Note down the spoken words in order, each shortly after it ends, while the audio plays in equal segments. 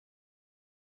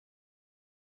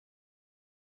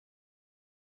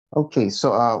Okay,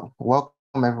 so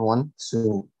welcome everyone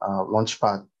to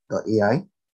Launchpad.ai.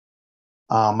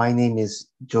 My name is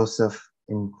Joseph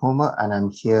Nkoma, and I'm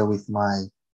here with my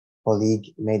colleague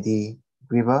Mehdi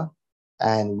Griver,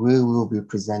 and we will be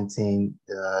presenting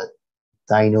the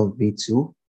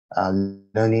DINOv2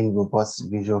 learning robust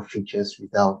visual features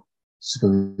without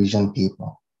supervision paper.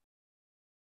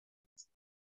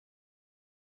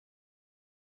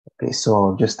 Okay, so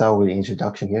I'll just start with the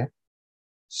introduction here.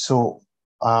 So,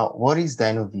 what is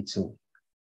DINOv2?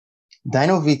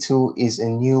 DINOv2 is a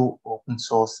new open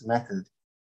source method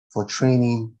for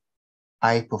training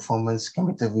high-performance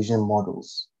computer vision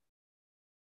models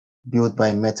built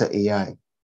by Meta AI.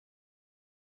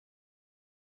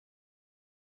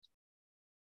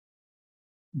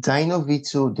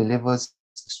 DINOv2 delivers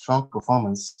strong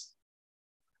performance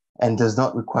and does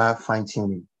not require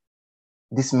fine-tuning.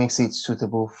 This makes it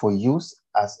suitable for use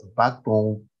as a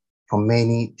backbone for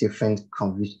many different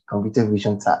computer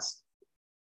vision tasks.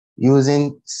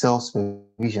 Using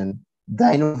self-supervision,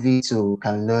 DINOv2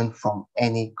 can learn from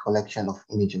any collection of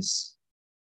images.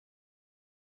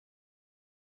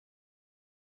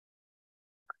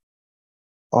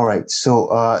 All right,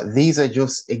 so these are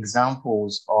just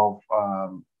examples of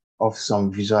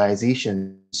some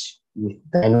visualizations with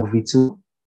DINOv2,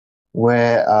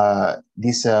 where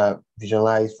these are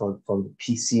visualized from the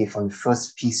PCA, from the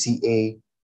first PCA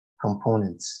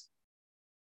components.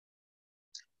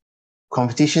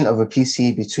 Computation of a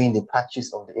PCA between the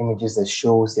patches of the images that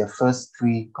shows their first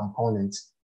three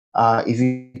components. If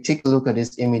you take a look at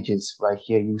these images right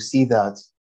here, you see that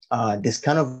there's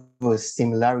kind of a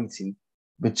similarity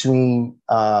between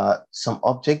some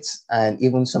objects and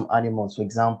even some animals. For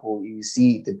example, you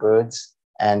see the birds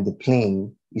and the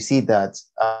plane. You see that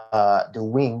the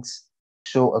wings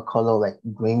show a color like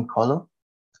green color.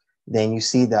 Then you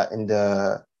see that in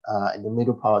the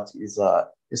middle part is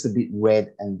just a bit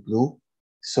red and blue.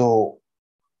 So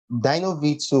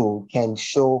DINOv2 can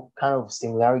show kind of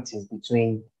similarities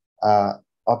between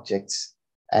objects,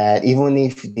 and even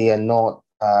if they are not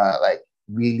like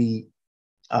really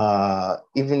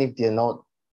even if they're not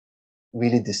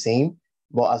really the same,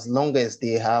 but as long as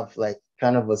they have like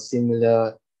kind of a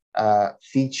similar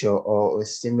feature or a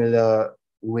similar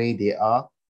way they are,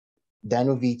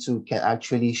 DINOv2 can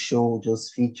actually show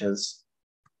those features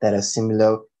that are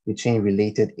similar between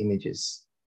related images.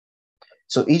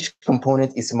 So each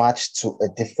component is matched to a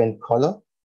different color,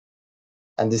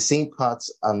 and the same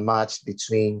parts are matched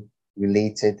between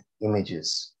related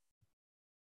images.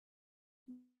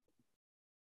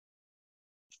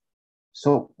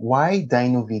 So why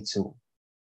DINOv2?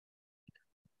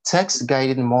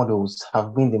 Text-guided models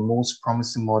have been the most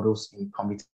promising models in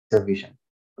computer vision.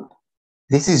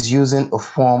 This is using a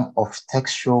form of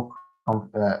textual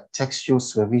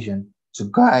supervision to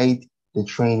guide the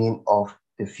training of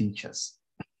the features.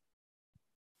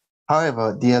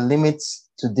 However, there are limits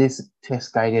to this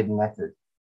text-guided method.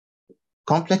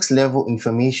 Complex level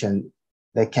information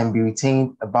that can be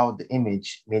retained about the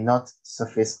image may not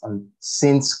surface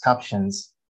since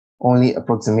captions only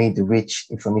approximate the rich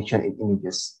information in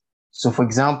images. So for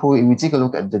example, if we take a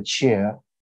look at the chair,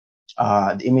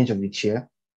 the image of the chair,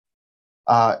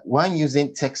 when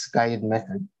using text-guided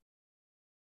method,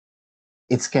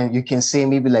 you can say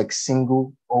maybe like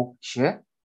single oak chair.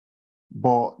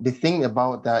 But the thing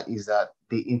about that is that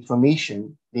the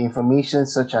information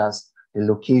such as the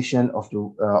location of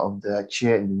the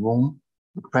chair in the room,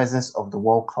 the presence of the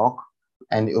wall clock,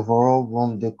 and the overall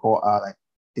room decor are like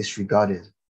disregarded.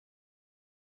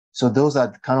 So those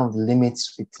are kind of the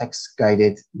limits with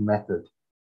text-guided method.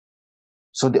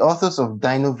 So the authors of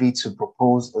DINOv2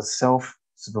 propose a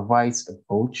self-supervised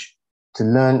approach to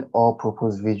learn all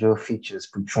proposed visual features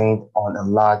pre-trained on a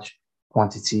large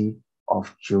quantity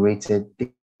of curated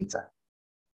data.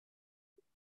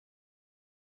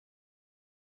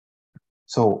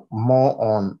 So more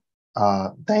on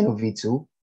DINOv2.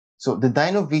 So the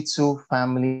DINOv2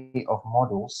 family of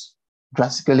models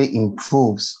drastically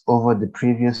improves over the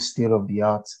previous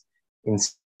state-of-the-art in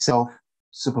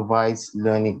self-supervised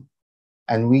learning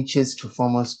and reaches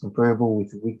performance comparable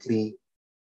with weakly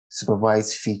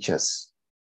supervised features.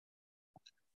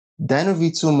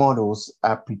 DINOv2 models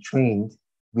are pre-trained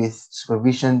with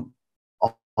supervision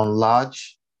on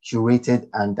large, curated,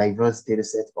 and diverse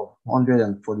datasets of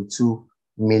 142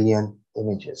 million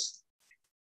images.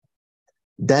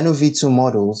 DINOv2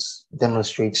 models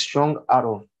demonstrate strong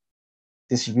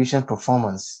out-of-distribution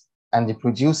performance, and the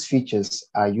produced features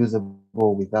are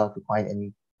usable without requiring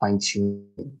any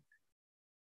fine-tuning.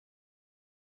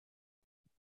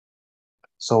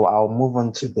 So I'll move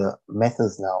on to the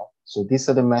methods now. So these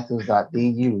are the methods that they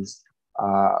use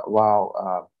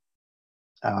while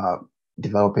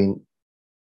developing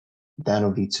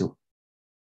DINOv2.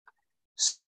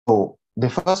 So the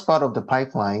first part of the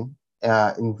pipeline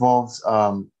involves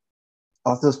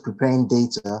authors preparing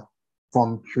data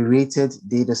from curated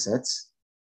data sets,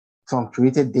 from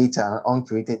curated data and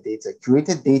uncurated data.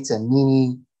 Curated data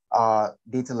meaning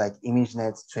data like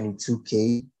ImageNet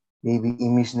 22K, maybe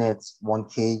ImageNet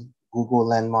 1K, Google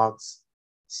Landmarks,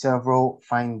 several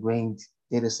fine-grained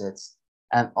data sets,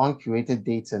 and uncurated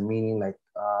data meaning like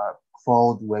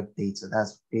crawled web data.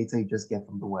 That's data you just get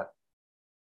from the web.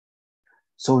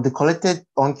 So the collected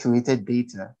uncurated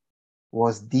data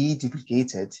was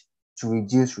deduplicated to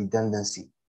reduce redundancy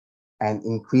and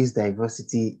increase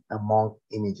diversity among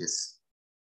images.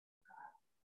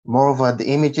 Moreover, the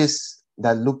images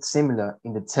that looked similar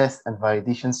in the test and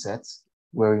validation sets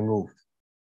were removed.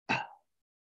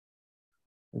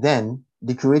 Then,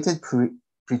 the curated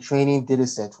pre-training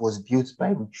dataset was built by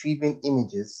retrieving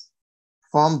images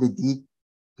from the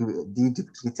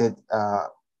deduplicated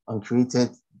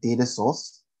uncurated data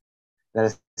source that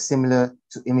is similar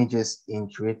to images in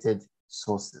curated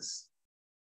sources.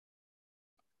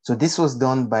 So this was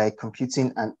done by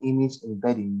computing an image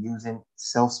embedding using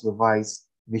self-supervised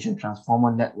vision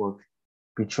transformer network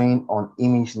pre-trained on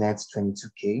ImageNet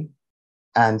 22K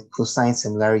and cosine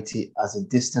similarity as a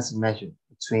distance measure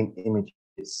between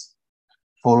images,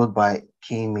 followed by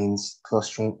k-means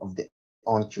clustering of the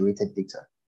uncurated data.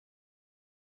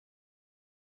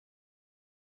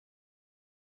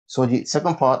 So the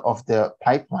second part of the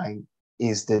pipeline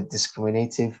is the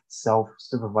discriminative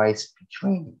self-supervised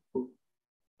pre-training.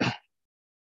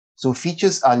 So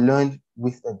features are learned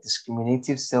with a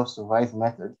discriminative self-supervised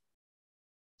method.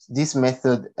 This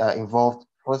method involved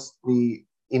firstly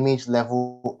image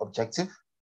level objective.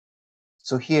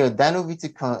 So here,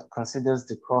 DINOv2 considers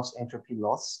the cross entropy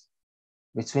loss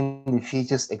between the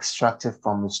features extracted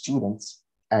from a student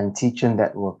and teacher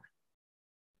network.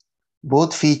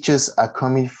 Both features are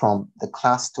coming from the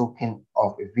class token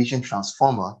of a vision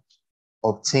transformer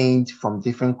obtained from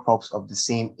different crops of the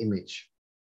same image.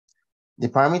 The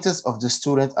parameters of the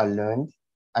student are learned,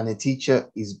 and the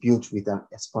teacher is built with an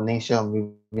exponential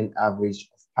moving average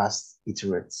of past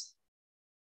iterates.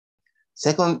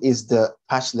 Second is the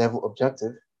patch level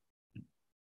objective.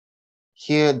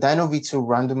 Here, DINOv2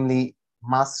 randomly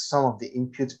masks some of the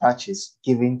input patches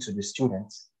given to the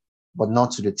student, but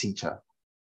not to the teacher.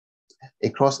 A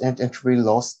cross-entropy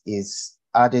loss is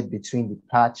added between the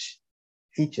patch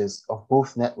features of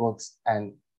both networks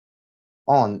and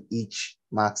on each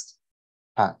masked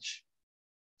patch.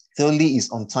 Thirdly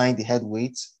is untying the head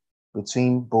weights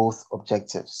between both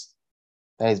objectives.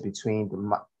 That is between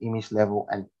the image level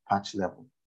and patch level.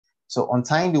 So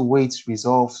untying the weights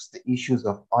resolves the issues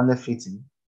of underfitting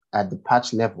at the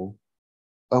patch level,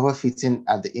 overfitting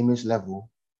at the image level,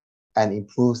 and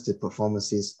improves the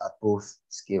performances at both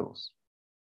scales.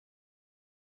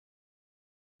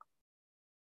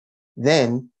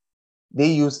 Then they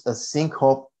use a sync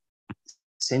hop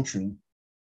sentry,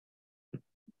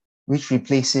 which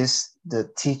replaces the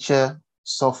teacher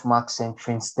softmark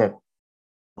centering step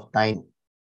of DINO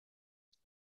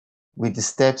with the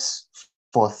steps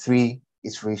for 3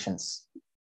 iterations.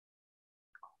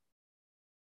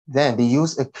 Then they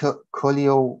use a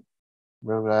Colio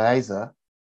regularizer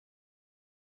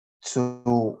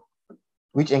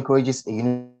which encourages a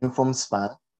uniform span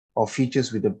of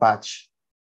features with a batch.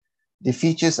 The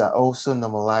features are also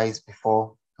normalized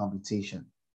before computation.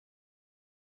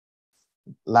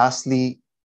 Lastly,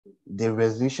 the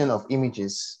resolution of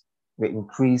images were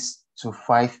increased to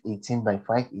 518 by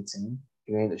 518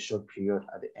 during the short period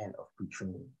at the end of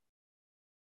pre-training.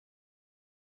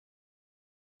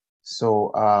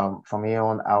 So from here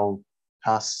on, I'll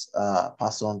pass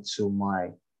on to my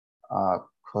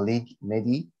colleague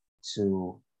Mehdi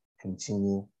to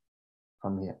continue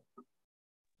from here.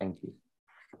 Thank you.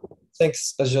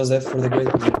 Thanks, Joseph, for the great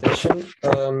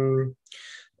presentation.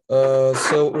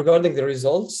 So regarding the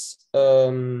results,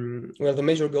 well, the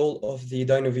major goal of the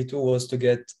DINOv2 was to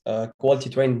get quality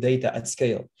trained data at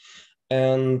scale.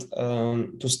 And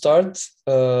to start,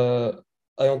 I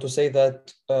want to say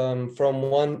that from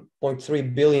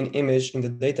 1.3 billion image in the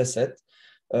data set,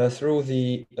 through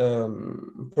the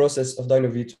process of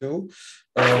DINOv2,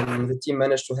 the team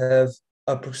managed to have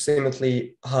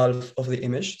approximately half of the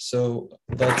image. So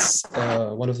that's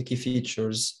one of the key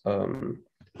features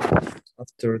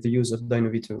after the use of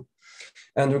DINOv2.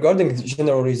 And regarding the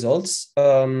general results,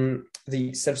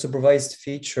 the self-supervised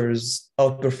features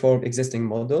outperform existing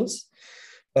models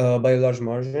by a large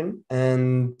margin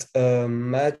and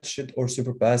matched or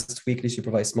surpassed weakly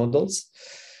supervised models.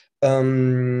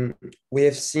 We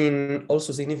have seen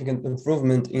also significant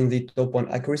improvement in the top one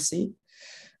accuracy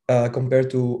compared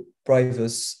to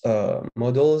previous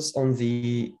models on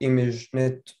the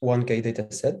ImageNet 1K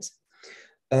dataset.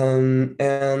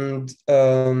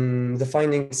 The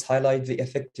findings highlight the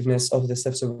effectiveness of the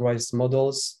self-supervised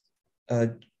models.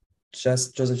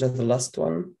 Just the last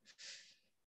one.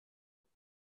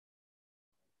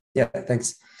 Yeah,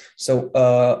 thanks. So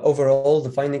overall,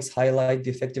 the findings highlight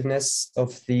the effectiveness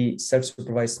of the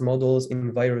self-supervised models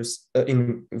in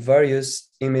various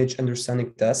image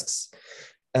understanding tasks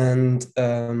and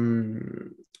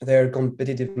their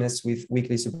competitiveness with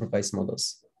weakly supervised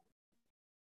models.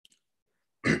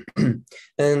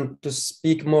 And to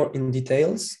speak more in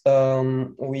details,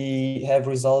 we have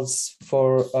results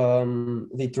for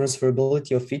the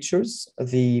transferability of features,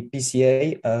 the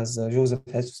PCA, as Joseph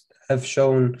have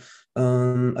shown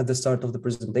at the start of the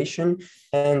presentation,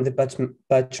 and the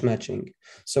patch matching.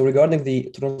 So regarding the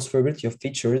transferability of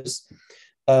features,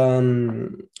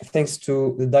 thanks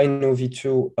to the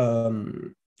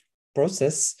DINOv2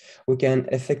 process, we can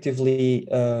effectively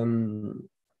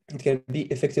it can be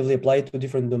effectively applied to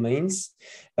different domains.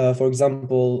 For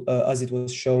example, as it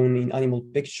was shown in animal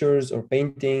pictures or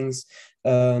paintings.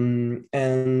 This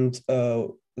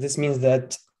means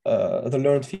that the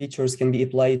learned features can be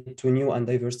applied to new and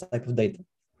diverse type of data.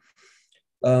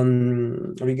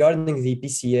 Regarding the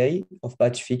PCA of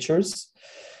patch features,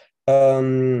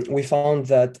 we found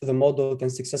that the model can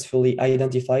successfully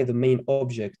identify the main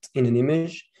object in an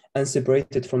image and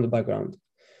separate it from the background.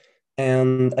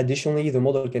 And additionally, the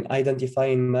model can identify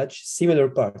and match similar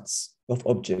parts of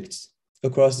objects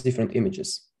across different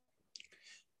images.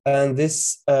 And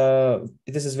this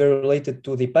is very related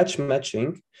to the patch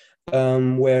matching,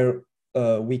 where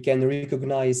we can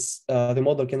recognize, the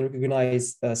model can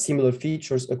recognize similar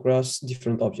features across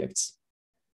different objects.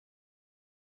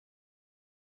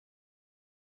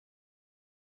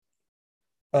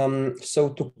 So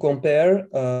to compare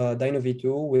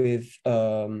DINOv2 with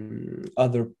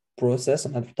other process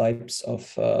and other types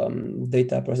of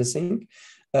data processing,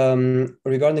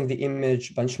 regarding the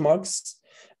image benchmarks,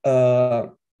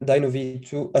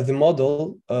 DINOv2, the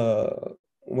model,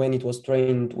 when it was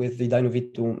trained with the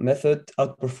DINOv2 method,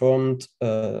 outperformed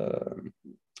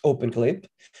OpenClip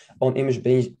on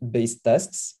image-based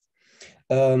tests.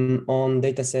 On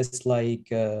datasets like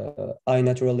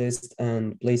iNaturalist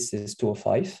and Places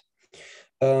 205.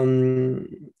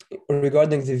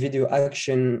 Regarding the video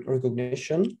action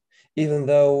recognition, even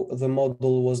though the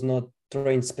model was not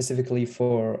trained specifically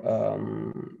for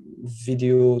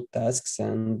video tasks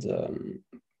and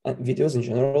videos in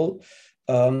general,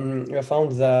 we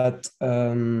found that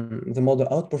the model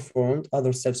outperformed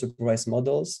other self-supervised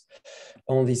models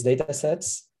on these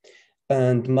datasets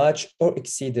and matched or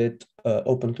exceeded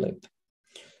OpenClip.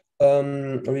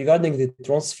 Regarding the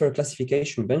transfer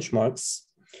classification benchmarks,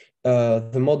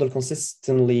 the model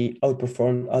consistently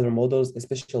outperformed other models,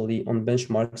 especially on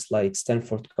benchmarks like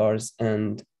Stanford cars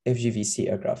and FGVC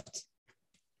aircraft.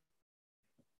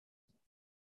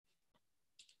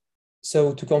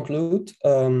 So to conclude,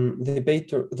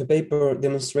 the paper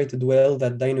demonstrated well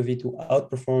that DINOv2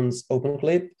 outperforms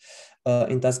OpenClip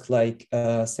in tasks like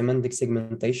semantic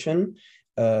segmentation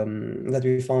that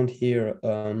we found here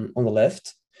on the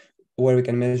left, where we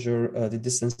can measure the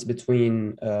distance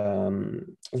between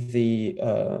the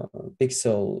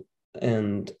pixel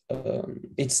and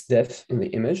its depth in the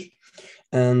image,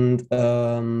 and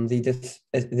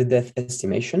the depth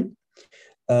estimation.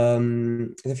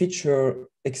 The feature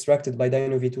extracted by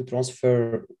DINOv2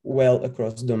 transfer well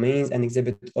across domains and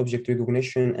exhibit object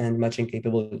recognition and matching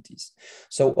capabilities.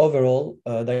 So overall,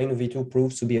 DINOv2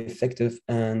 proves to be effective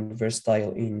and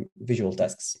versatile in visual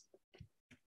tasks.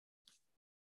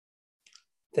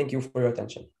 Thank you for your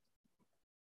attention.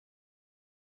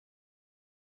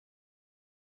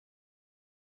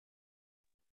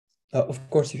 Of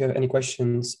course, if you have any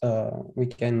questions, we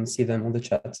can see them on the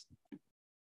chat.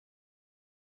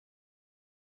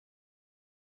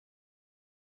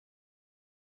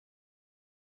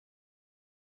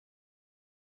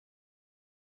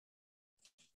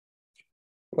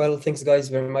 Well, thanks guys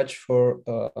very much for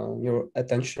your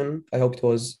attention. I hope it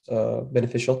was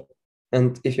beneficial.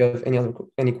 And if you have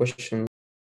any questions.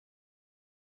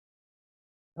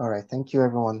 All right, thank you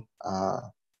everyone.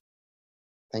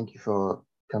 Thank you for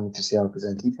coming to see our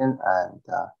presentation, and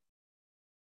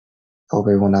hope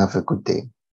everyone have a good day.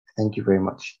 Thank you very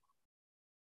much.